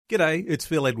G'day, it's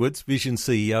Phil Edwards, Vision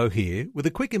CEO here, with a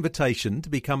quick invitation to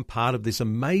become part of this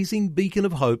amazing beacon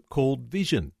of hope called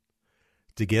Vision.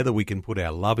 Together we can put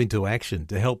our love into action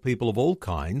to help people of all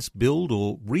kinds build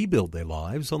or rebuild their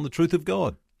lives on the truth of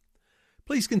God.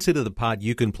 Please consider the part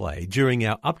you can play during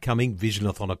our upcoming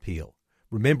Visionathon appeal,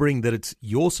 remembering that it's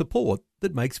your support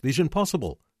that makes Vision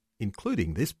possible,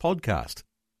 including this podcast.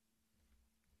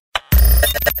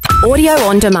 Audio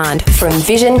on demand from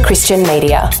Vision Christian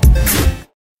Media.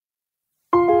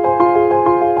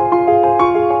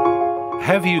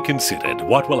 Have you considered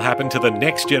what will happen to the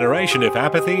next generation if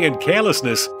apathy and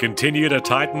carelessness continue to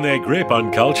tighten their grip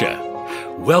on culture?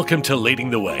 Welcome to Leading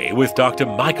the Way with Dr.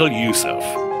 Michael Youssef,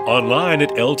 online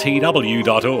at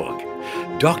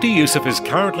ltw.org. Dr. Youssef is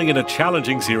currently in a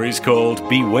challenging series called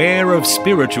Beware of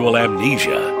Spiritual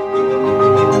Amnesia.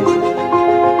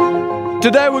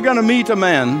 Today we're going to meet a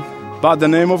man by the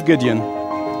name of Gideon.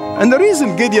 And the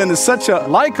reason Gideon is such a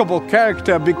likable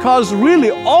character, because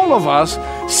really all of us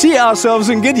see ourselves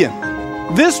in Gideon.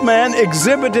 This man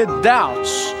exhibited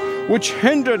doubts which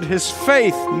hindered his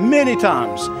faith many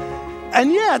times.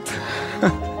 And yet,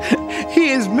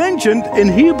 he is mentioned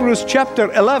in Hebrews chapter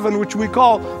 11, which we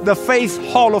call the Faith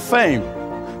Hall of Fame.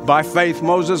 By faith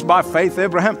Moses, by faith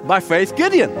Abraham, by faith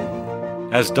Gideon.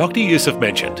 As Dr. Youssef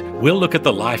mentioned, we'll look at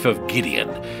the life of Gideon,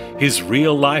 his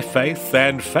real-life faith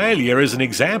and failure as an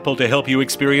example to help you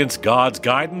experience God's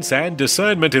guidance and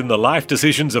discernment in the life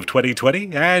decisions of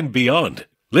 2020 and beyond.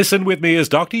 Listen with me as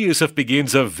Dr. Youssef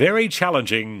begins a very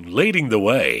challenging Leading the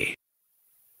Way.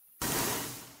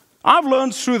 I've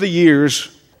learned through the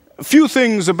years a few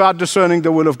things about discerning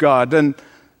the will of God, and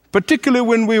particularly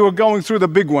when we were going through the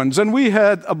big ones, and we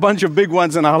had a bunch of big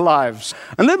ones in our lives.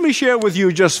 And let me share with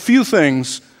you just a few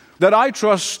things that I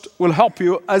trust will help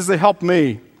you as they help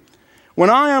me. When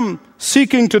I am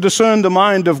seeking to discern the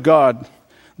mind of God,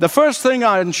 the first thing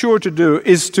I ensure to do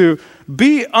is to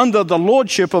be under the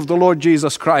lordship of the Lord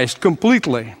Jesus Christ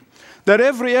completely, that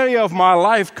every area of my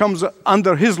life comes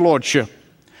under His lordship.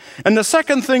 And the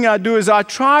second thing I do is I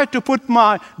try to put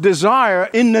my desire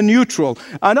in the neutral.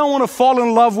 I don't want to fall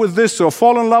in love with this or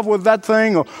fall in love with that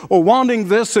thing or wanting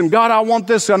this and God, I want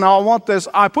this and I want this.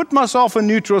 I put myself in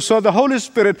neutral so the Holy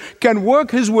Spirit can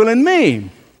work His will in me.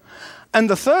 And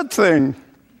the third thing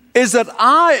is that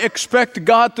I expect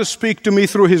God to speak to me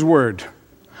through His Word.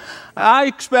 I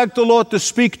expect the Lord to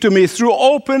speak to me through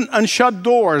open and shut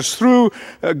doors, through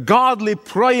a godly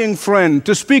praying friend,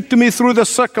 to speak to me through the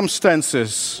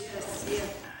circumstances.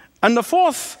 And the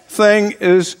fourth thing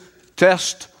is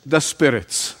test the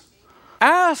spirits.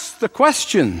 Ask the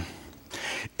question,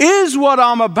 is what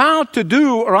I'm about to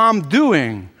do or I'm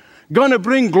doing going to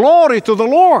bring glory to the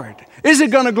Lord? Is it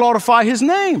going to glorify His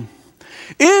name?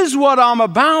 Is what I'm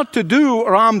about to do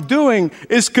or I'm doing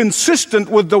is consistent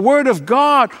with the Word of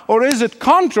God, or is it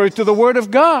contrary to the Word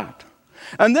of God?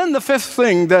 And then the fifth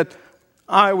thing that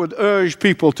I would urge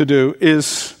people to do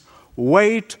is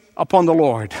wait upon the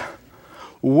Lord.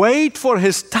 Wait for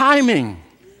His timing.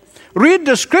 Read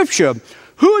the Scripture.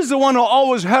 Who is the one who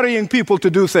always hurrying people to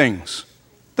do things?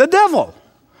 The devil.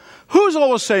 Who's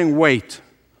always saying wait,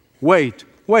 wait,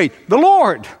 wait? The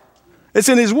Lord. It's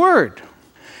in His Word.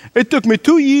 It took me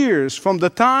 2 years from the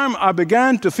time I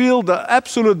began to feel the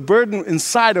absolute burden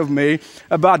inside of me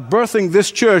about birthing this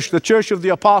church, the Church of the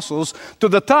Apostles, to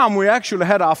the time we actually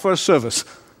had our first service.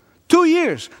 2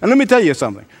 years. And let me tell you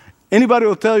something. Anybody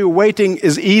will tell you waiting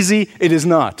is easy. It is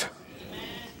not.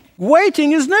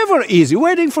 Waiting is never easy.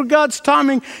 Waiting for God's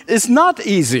timing is not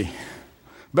easy.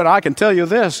 But I can tell you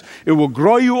this, it will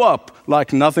grow you up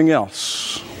like nothing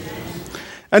else.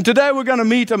 And today we're going to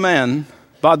meet a man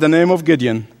by the name of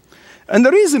Gideon. And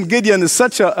the reason Gideon is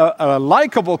such a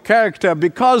likable character,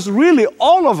 because really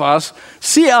all of us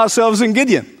see ourselves in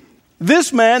Gideon.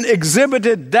 This man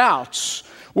exhibited doubts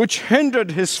which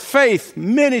hindered his faith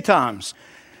many times.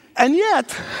 And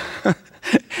yet,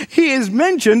 he is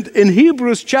mentioned in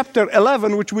Hebrews chapter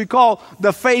 11, which we call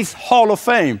the Faith Hall of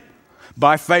Fame.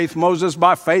 By faith Moses,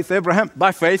 by faith Abraham,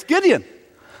 by faith Gideon.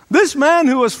 This man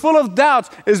who was full of doubts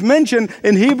is mentioned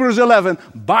in Hebrews 11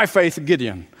 by faith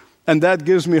Gideon. And that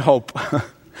gives me hope.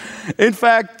 In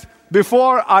fact,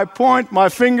 before I point my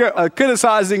finger at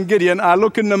criticizing Gideon, I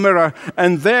look in the mirror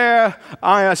and there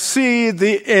I see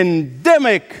the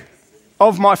endemic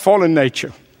of my fallen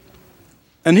nature.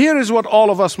 And here is what all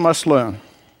of us must learn.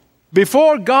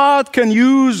 Before God can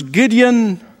use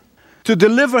Gideon to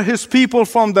deliver His people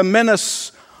from the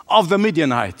menace of the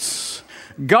Midianites,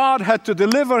 God had to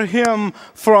deliver him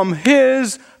from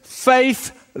his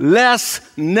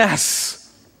faithlessness.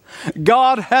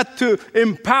 God had to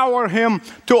empower him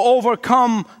to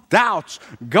overcome doubts.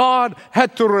 God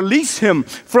had to release him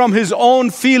from his own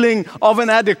feeling of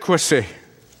inadequacy.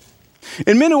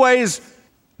 In many ways,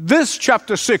 this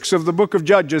chapter 6 of the book of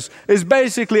Judges is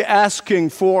basically asking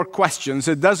 4 questions.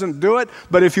 It doesn't do it,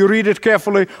 but if you read it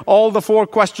carefully, all the 4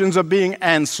 questions are being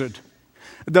answered.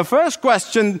 The first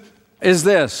question is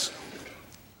this: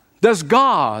 does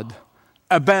God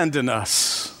abandon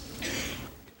us?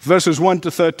 Verses 1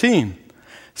 to 13.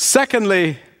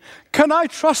 Secondly, can I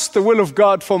trust the will of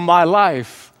God for my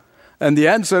life? And the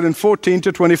answer in 14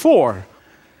 to 24.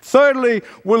 Thirdly,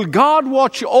 will God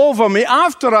watch over me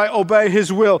after I obey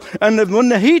his will and when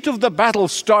the heat of the battle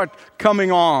start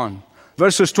coming on?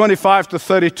 Verses 25 to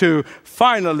 32.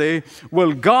 Finally,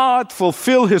 will God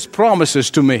fulfill his promises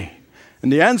to me?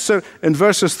 And the answer in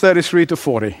verses 33 to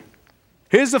 40.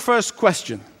 Here's the first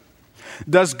question.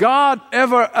 Does God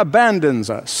ever abandon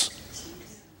us?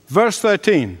 Verse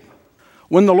 13.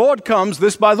 When the Lord comes,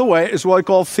 this, by the way, is what we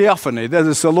call theophany. That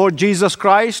is the Lord Jesus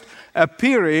Christ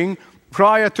appearing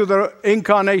prior to the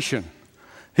incarnation.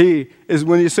 He is,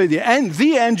 when you say the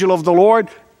angel of the Lord,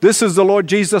 this is the Lord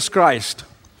Jesus Christ.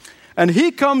 And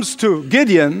he comes to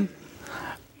Gideon,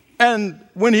 and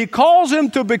when he calls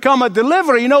him to become a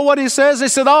deliverer, you know what he says? He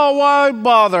said, oh, why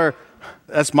bother?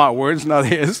 That's my words, not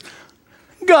his.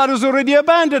 God has already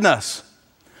abandoned us.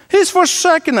 He's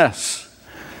forsaken us.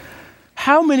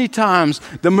 How many times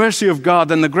the mercy of God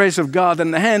and the grace of God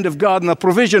and the hand of God and the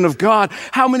provision of God,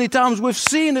 how many times we've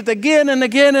seen it again and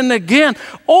again and again,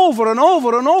 over and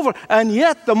over and over. And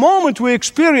yet the moment we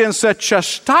experience that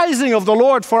chastising of the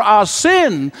Lord for our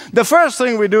sin, the first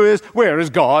thing we do is, where is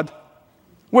God?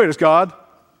 Where is God?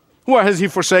 Where has he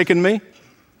forsaken me?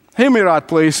 Hear me right,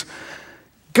 please.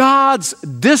 God's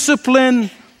discipline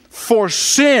for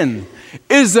sin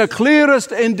is the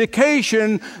clearest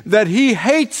indication that he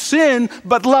hates sin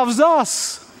but loves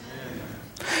us.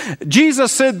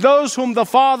 Jesus said, those whom the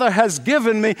Father has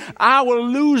given me, I will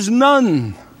lose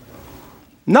none.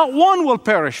 Not one will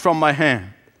perish from my hand.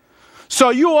 So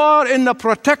you are in the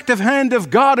protective hand of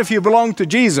God if you belong to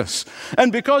Jesus. And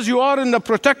because you are in the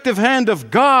protective hand of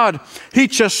God, he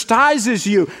chastises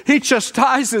you. He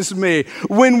chastises me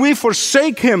when we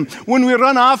forsake him, when we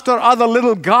run after other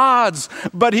little gods.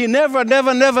 But he never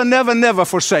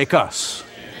forsake us.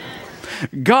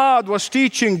 God was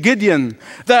teaching Gideon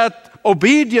that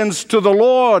obedience to the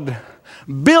Lord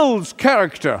builds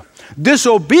character.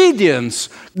 Disobedience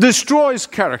destroys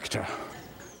character.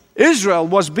 Israel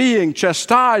was being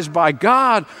chastised by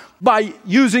God by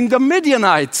using the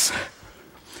Midianites.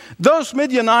 Those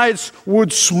Midianites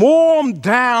would swarm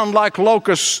down like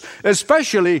locusts,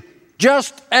 especially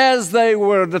just as they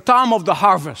were at the time of the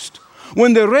harvest.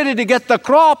 When they're ready to get the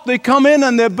crop, they come in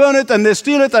and they burn it and they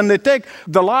steal it and they take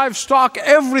the livestock,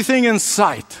 everything in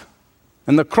sight.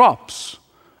 And the crops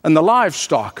and the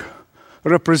livestock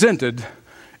represented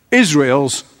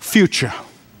Israel's future.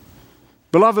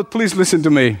 Beloved, please listen to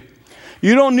me.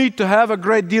 You don't need to have a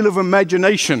great deal of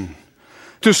imagination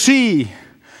to see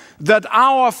that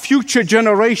our future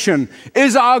generation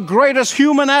is our greatest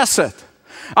human asset.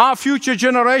 Our future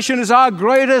generation is our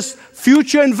greatest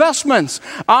future investments.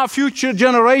 Our future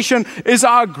generation is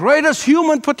our greatest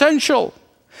human potential.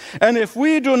 And if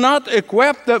we do not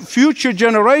equip the future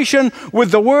generation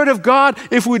with the Word of God,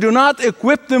 if we do not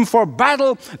equip them for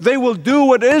battle, they will do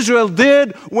what Israel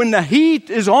did when the heat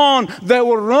is on. They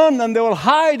will run and they will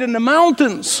hide in the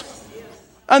mountains.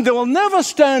 And they will never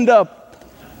stand up.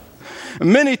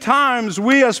 Many times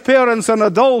we as parents and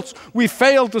adults, we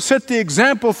fail to set the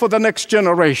example for the next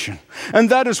generation. And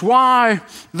that is why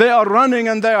they are running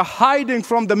and they are hiding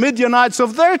from the Midianites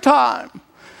of their time,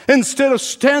 instead of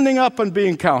standing up and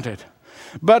being counted.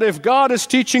 But if God is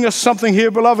teaching us something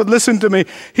here, beloved, listen to me.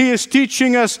 He is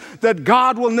teaching us that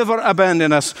God will never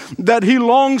abandon us, that he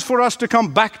longs for us to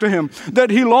come back to him, that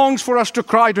he longs for us to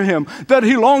cry to him, that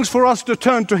he longs for us to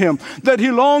turn to him, that he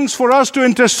longs for us to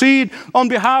intercede on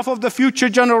behalf of the future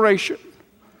generation.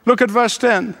 Look at verse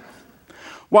 10.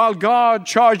 While God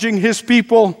charging his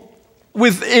people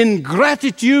with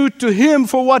ingratitude to him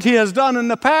for what he has done in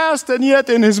the past, and yet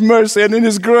in his mercy and in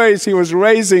his grace, he was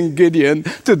raising Gideon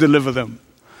to deliver them.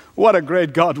 What a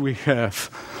great God we have.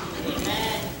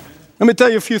 Amen. Let me tell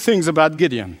you a few things about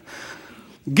Gideon.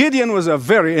 Gideon was a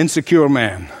very insecure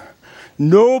man.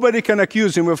 Nobody can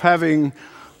accuse him of having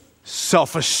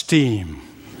self-esteem,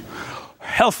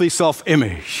 healthy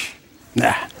self-image.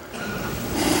 Nah.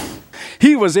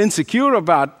 He was insecure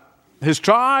about his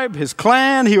tribe, his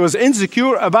clan. He was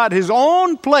insecure about his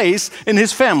own place in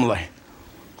his family.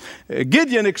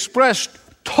 Gideon expressed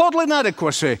total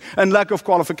inadequacy and lack of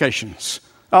qualifications.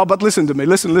 Oh, but listen to me.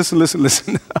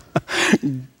 Listen.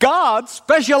 God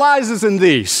specializes in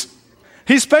these.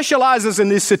 He specializes in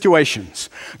these situations.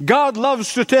 God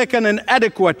loves to take an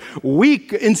inadequate,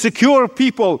 weak, insecure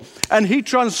people, and He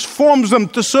transforms them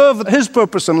to serve His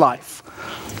purpose in life.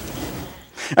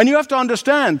 And you have to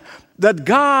understand that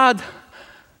God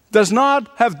does not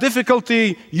have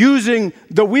difficulty using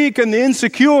the weak and the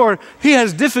insecure. He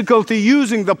has difficulty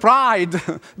using the pride,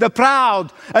 the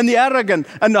proud, and the arrogant,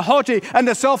 and the haughty, and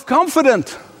the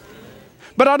self-confident.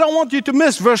 But I don't want you to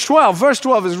miss verse 12. Verse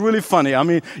 12 is really funny. I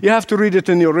mean, you have to read it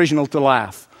in the original to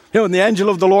laugh. You know, when the angel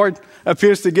of the Lord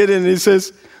appears to Gideon, and he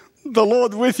says, "The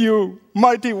Lord with you,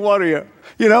 mighty warrior."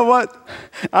 You know what?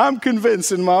 I'm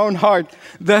convinced in my own heart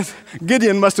that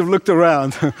Gideon must have looked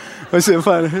around. I said,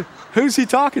 "Who's he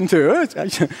talking to?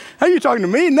 Are you talking to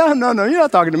me? No, you're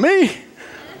not talking to me.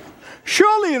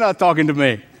 Surely you're not talking to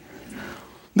me."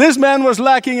 This man was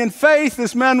lacking in faith.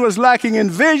 This man was lacking in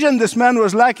vision. This man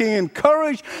was lacking in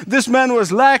courage. This man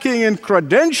was lacking in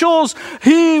credentials.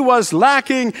 He was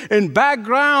lacking in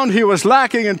background. He was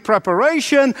lacking in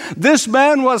preparation. This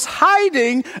man was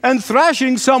hiding and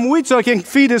thrashing some wheat so he can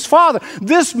feed his father.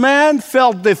 This man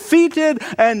felt defeated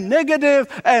and negative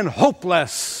and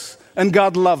hopeless. And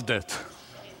God loved it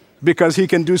because He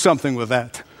can do something with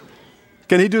that.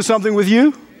 Can He do something with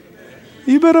you?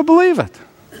 You better believe it.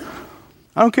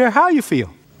 I don't care how you feel.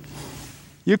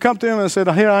 You come to Him and say,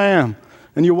 "Here I am."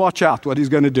 And you watch out what He's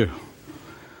going to do.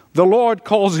 The Lord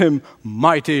calls him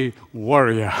mighty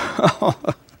warrior.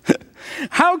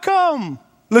 How come?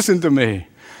 Listen to me.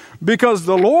 Because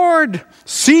the Lord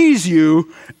sees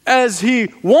you as He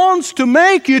wants to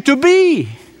make you to be.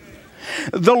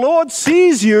 The Lord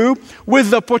sees you with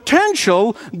the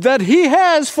potential that He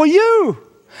has for you.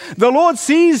 The Lord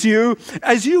sees you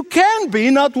as you can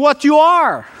be, not what you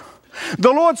are.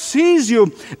 The Lord sees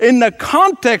you in the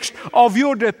context of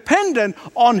your dependence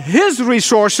on His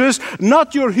resources,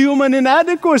 not your human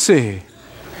inadequacy.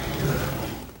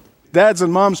 Dads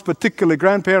and moms, particularly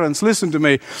grandparents, listen to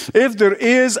me. If there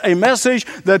is a message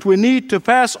that we need to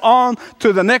pass on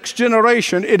to the next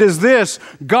generation, it is this: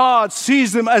 God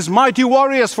sees them as mighty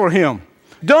warriors for Him.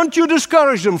 Don't you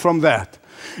discourage them from that.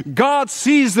 God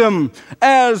sees them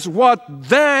as what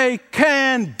they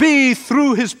can be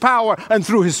through His power and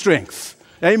through His strength.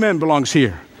 Amen belongs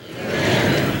here.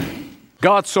 Amen.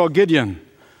 God saw Gideon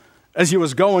as he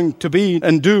was going to be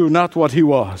and do, not what he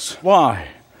was. Why?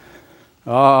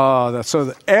 That's so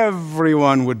that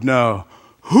everyone would know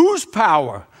whose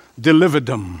power delivered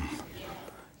them.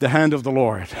 The hand of the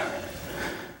Lord.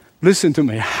 Listen to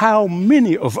me. How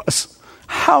many of us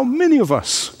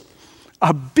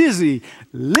are busy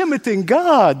limiting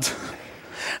God?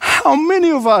 How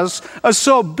many of us are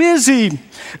so busy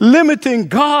limiting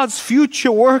God's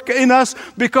future work in us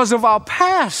because of our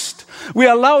past?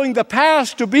 We're allowing the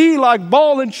past to be like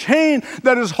ball and chain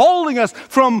that is holding us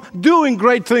from doing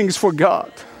great things for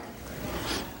God.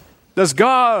 Does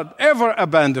God ever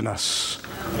abandon us?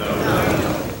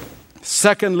 No.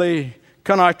 Secondly,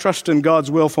 can I trust in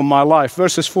God's will for my life?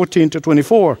 Verses 14 to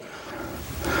 24.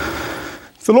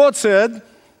 The Lord said,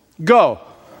 "Go."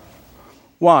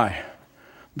 Why?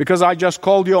 Because I just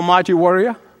called you a mighty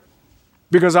warrior?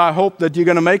 Because I hope that you're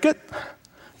going to make it?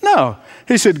 No.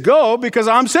 He said, "Go because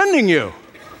I'm sending you."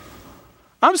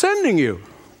 I'm sending you.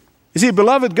 You see,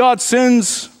 beloved, God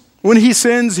sends. When He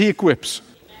sends, He equips.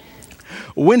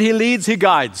 When He leads, He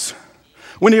guides.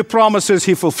 When He promises,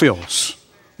 He fulfills.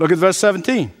 Look at verse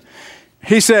 17.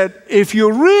 He said, "If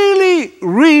you really,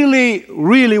 really,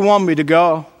 really want me to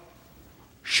go,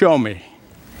 show me."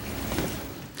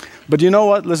 But you know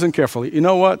what? Listen carefully. You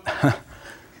know what?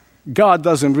 God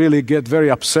doesn't really get very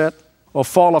upset or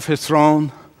fall off His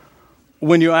throne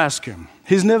when you ask Him.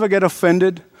 He's never get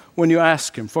offended when you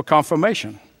ask Him for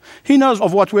confirmation. He knows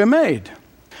of what we're made.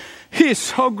 He is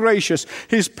so gracious.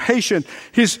 He's patient.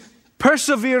 He's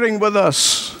persevering with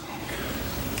us.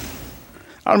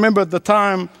 I remember at the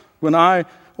time when I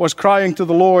was crying to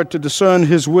the Lord to discern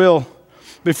His will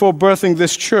before birthing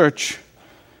this church.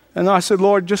 And I said,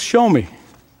 "Lord, just show me."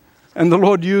 And the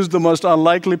Lord used the most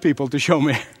unlikely people to show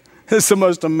me. It's the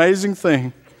most amazing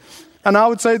thing. And I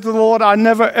would say to the Lord, I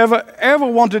never, ever, ever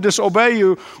want to disobey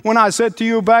you. When I said to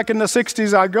you back in the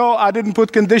 60s, I go, I didn't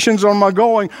put conditions on my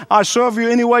going. I serve you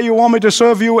any way you want me to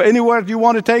serve you, anywhere you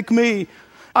want to take me.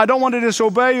 I don't want to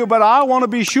disobey you, but I want to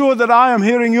be sure that I am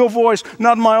hearing your voice,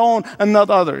 not my own and not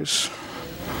others.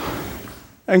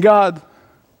 And God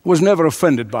was never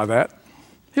offended by that.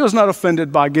 He was not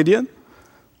offended by Gideon.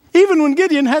 Even when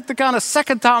Gideon had the kind of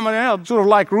second time around, sort of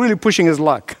like really pushing his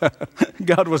luck,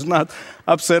 God was not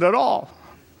upset at all.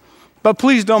 But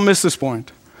please don't miss this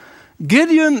point.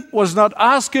 Gideon was not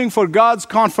asking for God's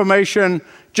confirmation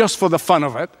just for the fun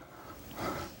of it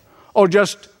or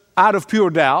just out of pure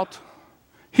doubt.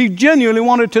 He genuinely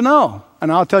wanted to know,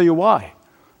 and I'll tell you why.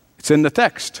 It's in the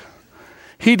text.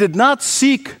 He did not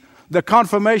seek the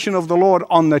confirmation of the Lord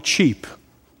on the cheap.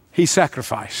 He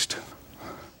sacrificed.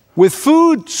 With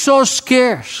food so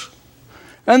scarce,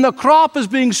 and the crop is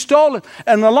being stolen,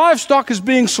 and the livestock is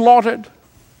being slaughtered,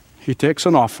 he takes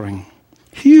an offering.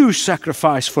 Huge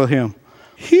sacrifice for him.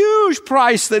 Huge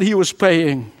price that he was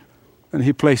paying. And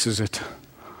he places it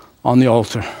on the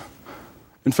altar.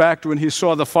 In fact, when he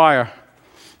saw the fire,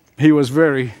 he was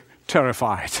very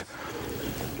terrified.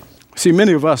 See,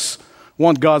 many of us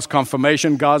want God's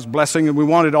confirmation, God's blessing, and we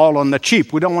want it all on the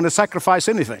cheap. We don't want to sacrifice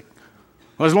anything.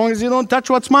 As long as you don't touch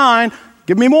what's mine,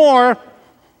 give me more.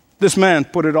 This man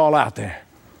put it all out there.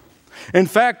 In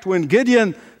fact, when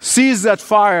Gideon sees that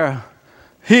fire,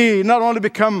 he not only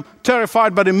becomes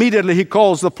terrified, but immediately he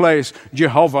calls the place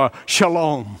Jehovah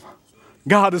Shalom.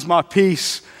 God is my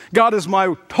peace. God is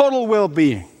my total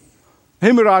well-being.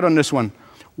 Hear me right on this one.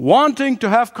 Wanting to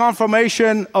have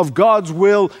confirmation of God's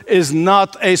will is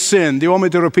not a sin. Do you want me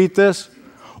to repeat this?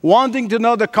 Wanting to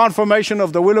know the confirmation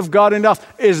of the will of God enough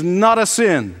is not a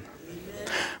sin.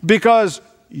 Because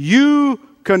you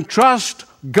can trust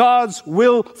God's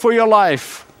will for your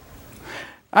life.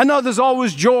 I know there's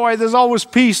always joy, there's always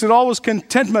peace, there's always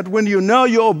contentment when you know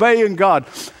you're obeying God,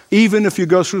 even if you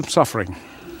go through suffering.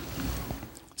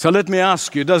 So let me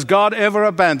ask you, does God ever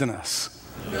abandon us?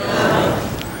 No.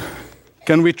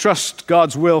 Can we trust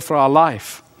God's will for our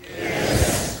life?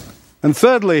 Yes. And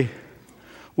thirdly,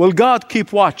 will God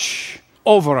keep watch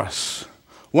over us?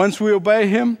 Once we obey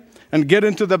Him and get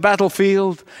into the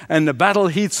battlefield and the battle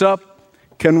heats up,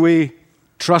 can we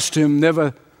trust Him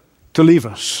never to leave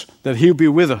us, that He'll be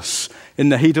with us in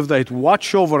the heat of the battle,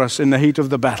 watch over us in the heat of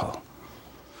the battle?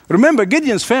 Remember,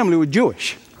 Gideon's family was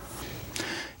Jewish.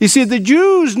 You see, the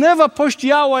Jews never pushed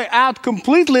Yahweh out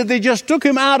completely. They just took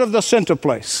Him out of the center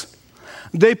place.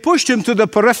 They pushed Him to the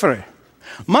periphery.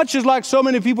 Much as like so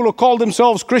many people who call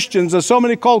themselves Christians, and so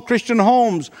many call Christian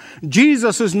homes,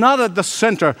 Jesus is not at the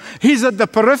center. He's at the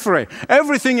periphery.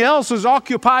 Everything else is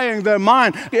occupying their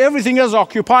mind. Everything else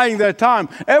occupying their time.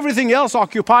 Everything else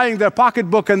occupying their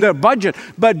pocketbook and their budget.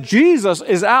 But Jesus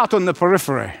is out on the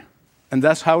periphery. And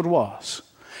that's how it was.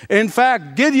 In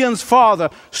fact, Gideon's father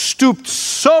stooped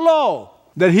so low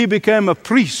that he became a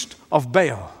priest of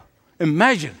Baal.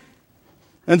 Imagine.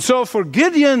 And so for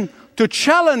Gideon to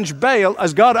challenge Baal,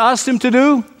 as God asked him to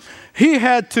do,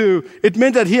 it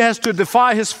meant that he has to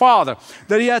defy his father,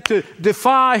 that he had to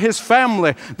defy his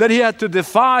family, that he had to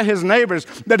defy his neighbors,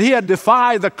 that he had to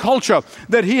defy the culture,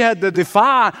 that he had to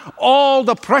defy all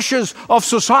the pressures of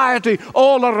society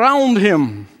all around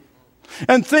him.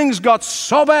 And things got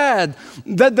so bad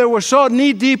that they were so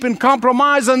knee-deep in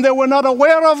compromise and they were not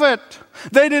aware of it.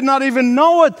 They did not even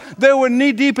know it. They were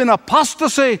knee-deep in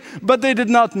apostasy, but they did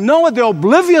not know it. They're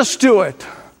oblivious to it.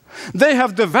 They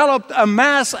have developed a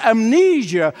mass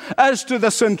amnesia as to the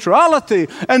centrality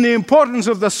and the importance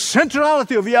of the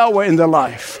centrality of Yahweh in their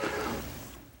life.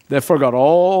 They forgot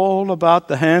all about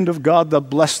the hand of God that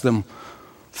blessed them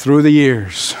through the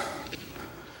years.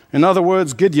 In other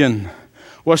words, Gideon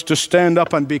was to stand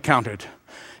up and be counted.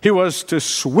 He was to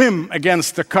swim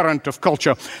against the current of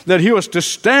culture, that he was to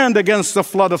stand against the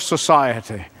flood of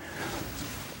society.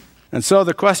 And so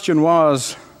the question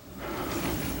was,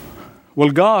 will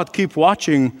God keep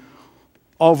watching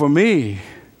over me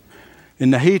in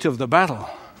the heat of the battle?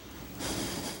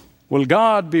 Will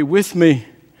God be with me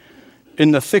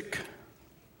in the thick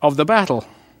of the battle?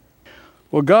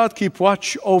 Will God keep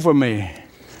watch over me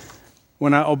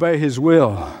when I obey His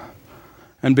will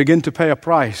and begin to pay a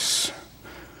price?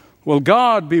 Will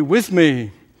God be with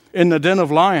me in the den of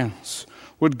lions?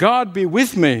 Would God be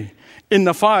with me in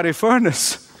the fiery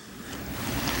furnace?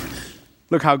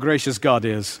 Look how gracious God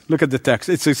is. Look at the text.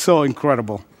 It's so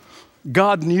incredible.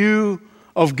 God knew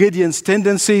of Gideon's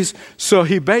tendencies, so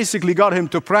He basically got him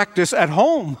to practice at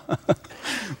home.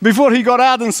 Before he got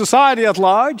out in society at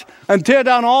large and tear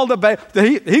down all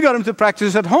he got him to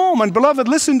practice at home. And beloved,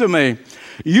 listen to me.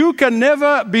 You can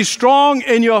never be strong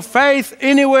in your faith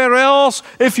anywhere else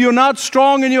if you're not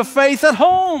strong in your faith at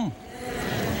home.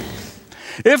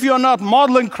 If you're not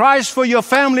modeling Christ for your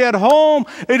family at home,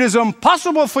 it is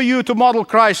impossible for you to model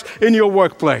Christ in your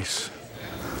workplace.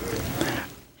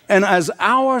 And as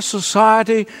our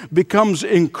society becomes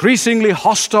increasingly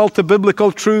hostile to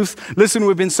biblical truth, listen,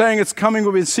 we've been saying it's coming,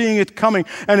 we've been seeing it coming,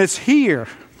 and it's here.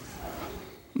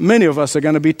 Many of us are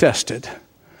going to be tested.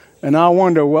 And I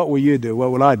wonder, what will you do?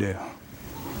 What will I do?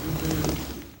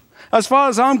 As far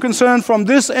as I'm concerned, from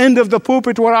this end of the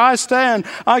pulpit where I stand,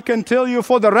 I can tell you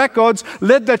for the records,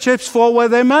 let the chips fall where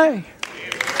they may.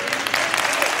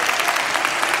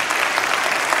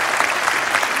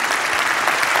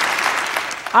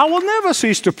 I will never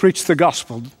cease to preach the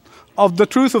gospel, of the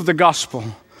truth of the gospel,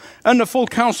 and the full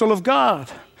counsel of God.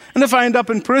 And if I end up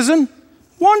in prison,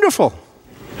 wonderful.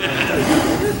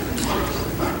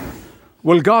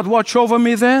 Will God watch over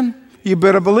me then? You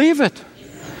better believe it.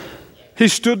 He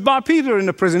stood by Peter in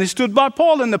the prison. He stood by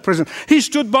Paul in the prison. He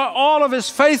stood by all of his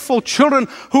faithful children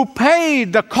who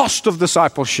paid the cost of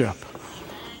discipleship.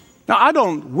 Now, I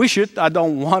don't wish it. I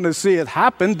don't want to see it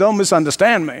happen. Don't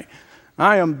misunderstand me.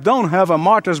 I don't have a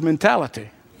martyr's mentality.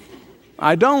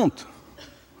 I don't.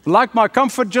 Like my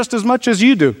comfort just as much as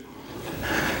you do.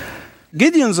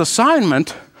 Gideon's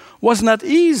assignment was not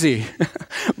easy,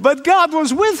 but God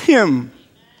was with him,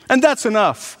 and that's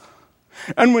enough.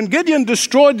 And when Gideon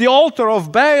destroyed the altar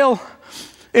of Baal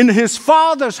in his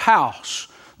father's house,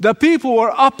 the people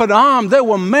were up in arms. They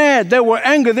were mad. They were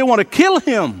angry. They wanted to kill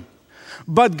him.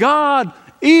 But God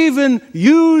even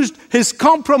used his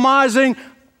compromising,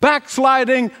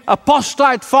 backsliding,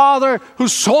 apostate father who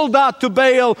sold out to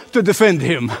Baal to defend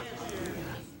him.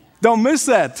 Don't miss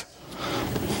that.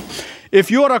 If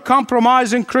you're a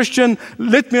compromising Christian,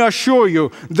 let me assure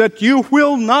you that you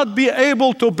will not be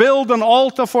able to build an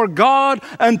altar for God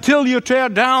until you tear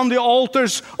down the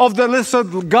altars of the lesser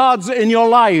gods in your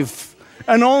life.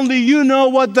 And only you know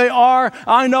what they are.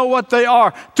 I know what they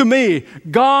are. To me,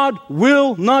 God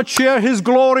will not share His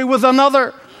glory with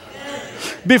another.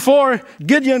 Before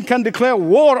Gideon can declare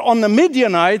war on the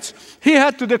Midianites, he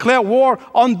had to declare war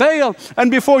on Baal. And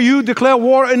before you declare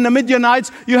war in the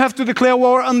Midianites, you have to declare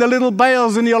war on the little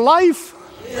Baals in your life.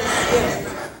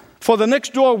 For the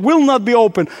next door will not be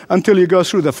open until you go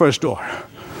through the first door.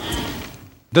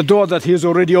 The door that He has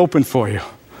already opened for you.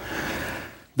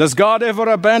 Does God ever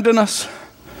abandon us?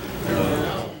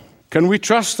 Can we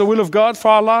trust the will of God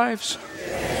for our lives?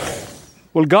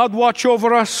 Will God watch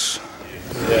over us?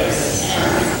 Yes.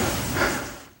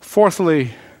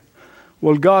 Fourthly,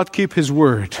 will God keep His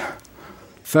word?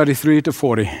 33 to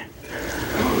 40.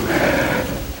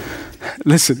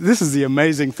 Listen, this is the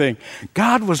amazing thing.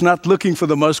 God was not looking for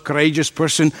the most courageous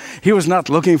person. He was not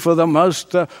looking for the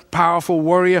most powerful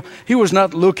warrior. He was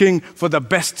not looking for the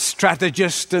best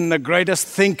strategist and the greatest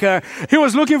thinker. He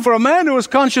was looking for a man who was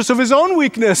conscious of his own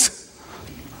weakness.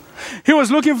 He was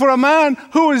looking for a man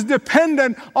who is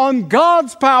dependent on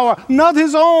God's power, not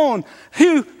his own.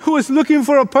 He was looking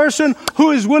for a person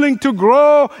who is willing to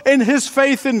grow in his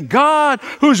faith in God,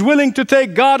 who's willing to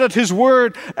take God at His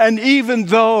word, and even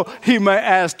though he may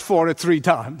ask for it 3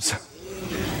 times.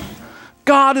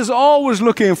 God is always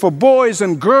looking for boys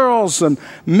and girls and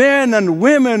men and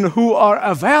women who are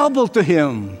available to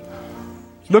Him.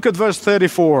 Look at verse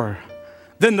 34.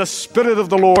 Then the Spirit of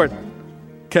the Lord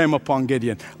came upon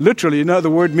Gideon. Literally, you know, the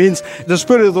word means the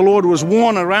Spirit of the Lord was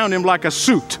worn around him like a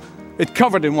suit. It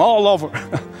covered him all over.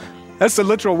 That's the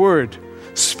literal word.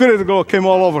 Spirit of the Lord came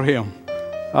all over him.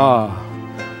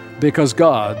 Because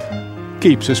God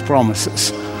keeps His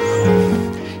promises.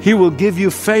 He will give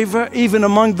you favor even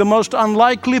among the most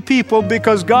unlikely people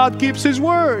because God keeps His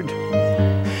word.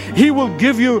 He will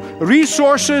give you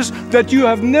resources that you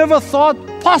have never thought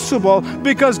possible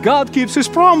because God keeps His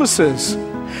promises.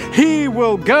 He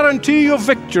will guarantee your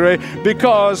victory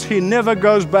because He never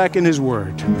goes back in His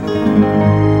word.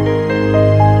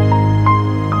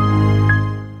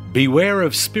 Beware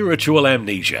of Spiritual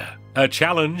Amnesia, a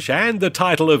challenge and the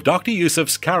title of Dr.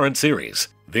 Yusuf's current series.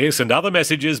 This and other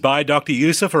messages by Dr.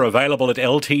 Yusuf are available at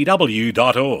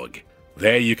ltw.org.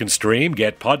 There you can stream,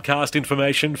 get podcast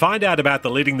information, find out about the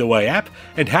Leading the Way app,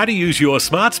 and how to use your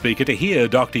smart speaker to hear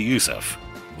Dr. Yusuf.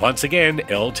 Once again,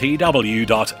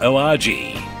 ltw.org.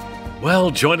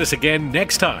 Well, join us again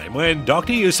next time when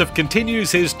Dr. Yusuf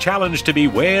continues his challenge to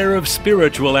beware of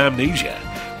spiritual amnesia,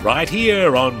 right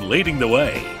here on Leading the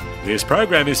Way. This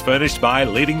program is furnished by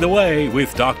Leading the Way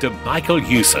with Dr. Michael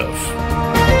Yusuf.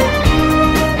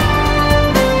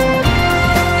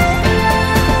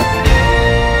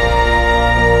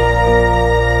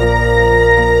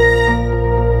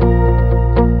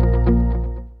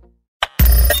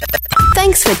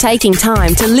 Thanks for taking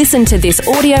time to listen to this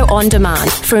audio on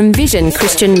demand from Vision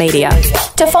Christian Media.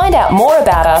 To find out more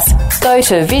about us, go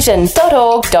to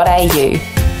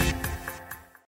vision.org.au.